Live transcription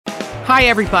Hi,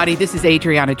 everybody. This is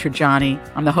Adriana Trajani.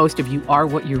 I'm the host of You Are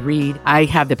What You Read. I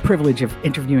have the privilege of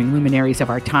interviewing luminaries of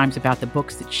our times about the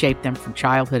books that shaped them from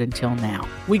childhood until now.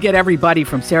 We get everybody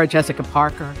from Sarah Jessica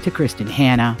Parker to Kristen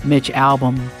Hanna, Mitch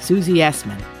Albom, Susie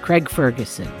Essman, Craig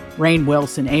Ferguson, Rainn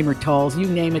Wilson, Amor Tolls, you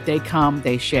name it, they come,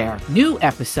 they share. New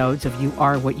episodes of You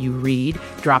Are What You Read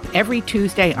drop every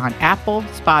Tuesday on Apple,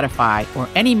 Spotify, or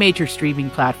any major streaming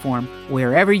platform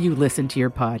wherever you listen to your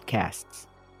podcasts.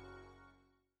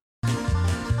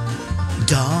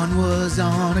 Dawn was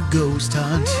on a ghost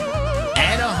hunt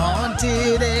at a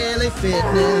haunted LA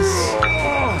Fitness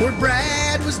where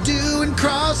Brad was doing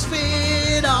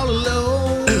CrossFit all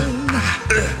alone.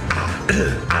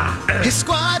 His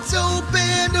squats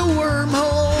opened a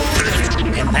wormhole,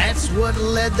 and that's what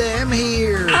led them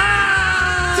here.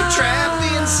 The trap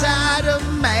inside a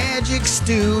magic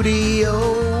studio.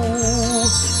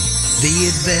 The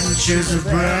adventures of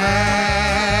Bradley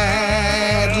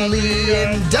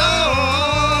and Dawn.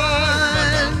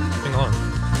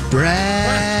 Bradley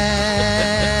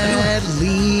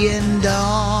and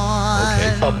Dawn.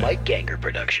 Okay. A Mike Ganger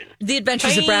production. The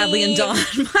Adventures of Bradley and Dawn.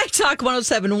 My Talk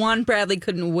 107.1. Bradley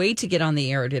couldn't wait to get on the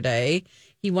air today.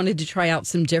 He wanted to try out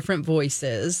some different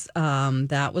voices.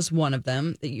 That was one of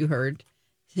them that you heard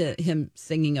him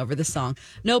singing over the song.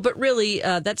 No, but really,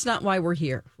 that's not why we're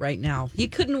here right now. He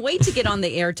couldn't wait to get on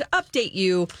the air to update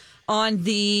you on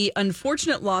the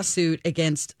unfortunate lawsuit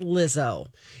against Lizzo.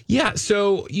 Yeah,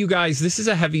 so you guys, this is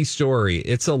a heavy story.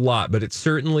 It's a lot, but it's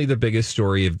certainly the biggest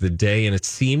story of the day, and it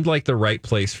seemed like the right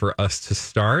place for us to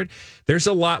start. There's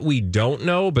a lot we don't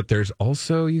know, but there's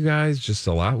also, you guys, just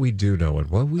a lot we do know. And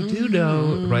what we do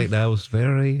know right now is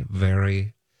very,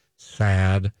 very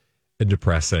sad and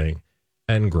depressing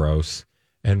and gross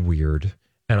and weird,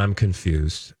 and I'm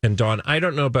confused. And Dawn, I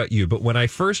don't know about you, but when I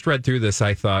first read through this,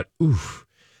 I thought, oof,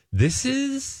 this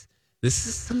is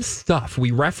some stuff.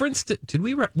 We referenced it.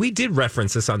 We did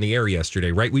reference this on the air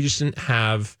yesterday, right? We just didn't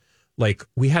have,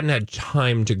 we hadn't had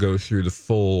time to go through the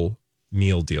full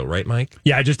meal deal, right, Mike?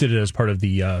 Yeah, I just did it as part of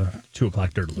the 2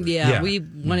 o'clock dirt alert. Yeah, we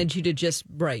wanted you to just,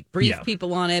 brief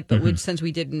people on it, but since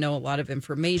we didn't know a lot of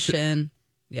information...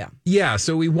 Yeah,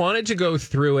 so we wanted to go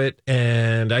through it,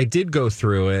 and I did go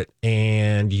through it,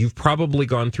 and you've probably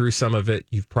gone through some of it.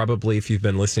 You've probably, if you've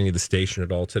been listening to the station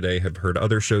at all today, have heard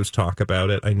other shows talk about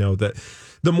it. I know that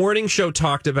the morning show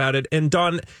talked about it. And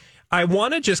Dawn, I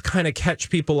want to just kind of catch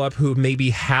people up who maybe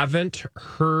haven't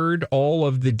heard all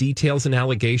of the details and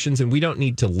allegations, and we don't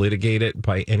need to litigate it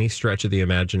by any stretch of the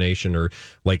imagination or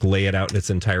lay it out in its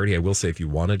entirety. I will say, if you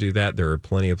want to do that, there are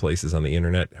plenty of places on the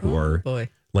internet who are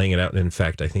laying it out. And in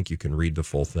fact, I think you can read the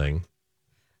full thing.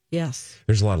 Yes.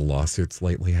 There's a lot of lawsuits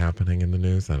lately happening in the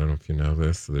news. I don't know if you know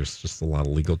this. There's just a lot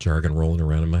of legal jargon rolling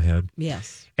around in my head.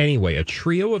 Yes. Anyway, a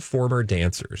trio of former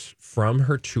dancers from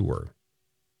her tour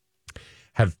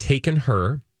have taken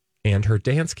her and her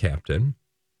dance captain,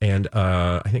 and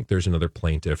I think there's another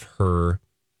plaintiff, her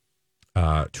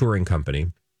touring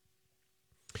company.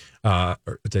 Or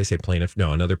did I say plaintiff?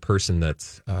 No, another person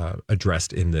that's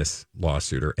addressed in this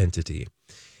lawsuit or entity.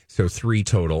 So 3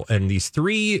 total. And these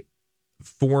 3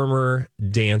 former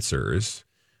dancers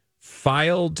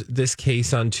filed this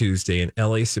case on Tuesday in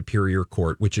LA Superior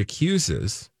Court, which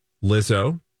accuses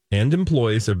Lizzo and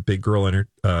employees of Big Girl,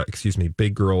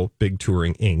 Big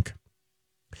Touring Inc.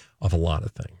 of a lot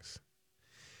of things.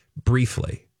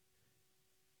 Briefly,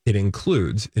 it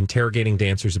includes interrogating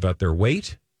dancers about their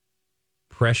weight,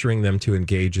 pressuring them to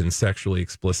engage in sexually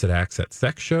explicit acts at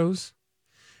sex shows.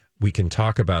 We can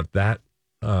talk about that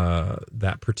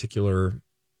particular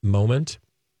moment,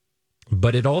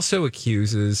 but it also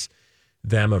accuses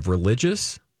them of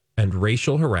religious and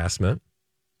racial harassment,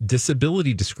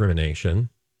 disability discrimination,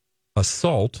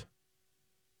 assault,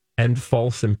 and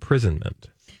false imprisonment.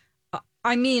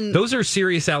 I mean, those are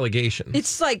serious allegations.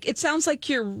 It sounds like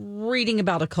you're reading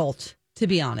about a cult, to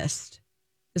be honest,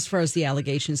 as far as the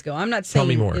allegations go. I'm not saying. Tell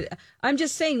me more. I'm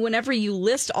just saying, whenever you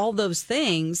list all those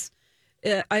things,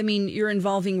 I mean, you're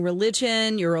involving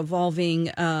religion, you're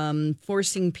involving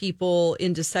forcing people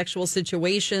into sexual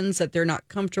situations that they're not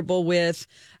comfortable with,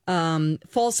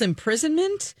 false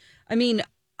imprisonment. I mean,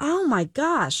 oh my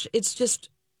gosh, it's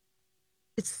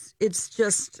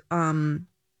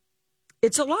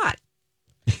a lot.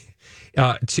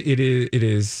 It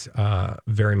is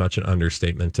very much an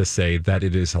understatement to say that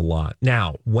it is a lot.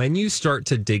 Now, when you start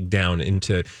to dig down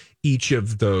into each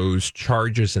of those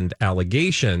charges and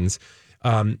allegations,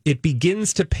 it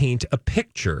begins to paint a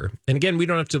picture. And again, we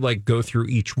don't have to go through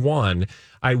each one.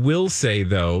 I will say,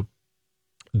 though,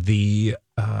 the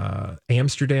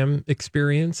Amsterdam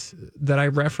experience that I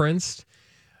referenced,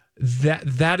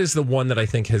 that is the one that I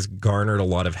think has garnered a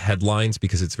lot of headlines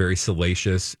because it's very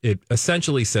salacious. It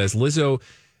essentially says Lizzo,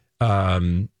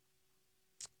 there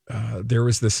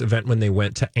was this event when they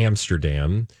went to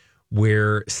Amsterdam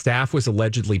where staff was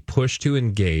allegedly pushed to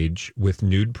engage with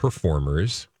nude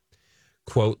performers.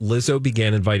 Quote, Lizzo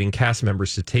began inviting cast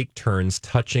members to take turns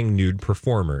touching nude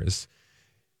performers,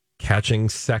 catching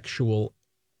sexual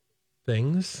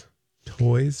things,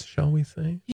 toys, shall we say?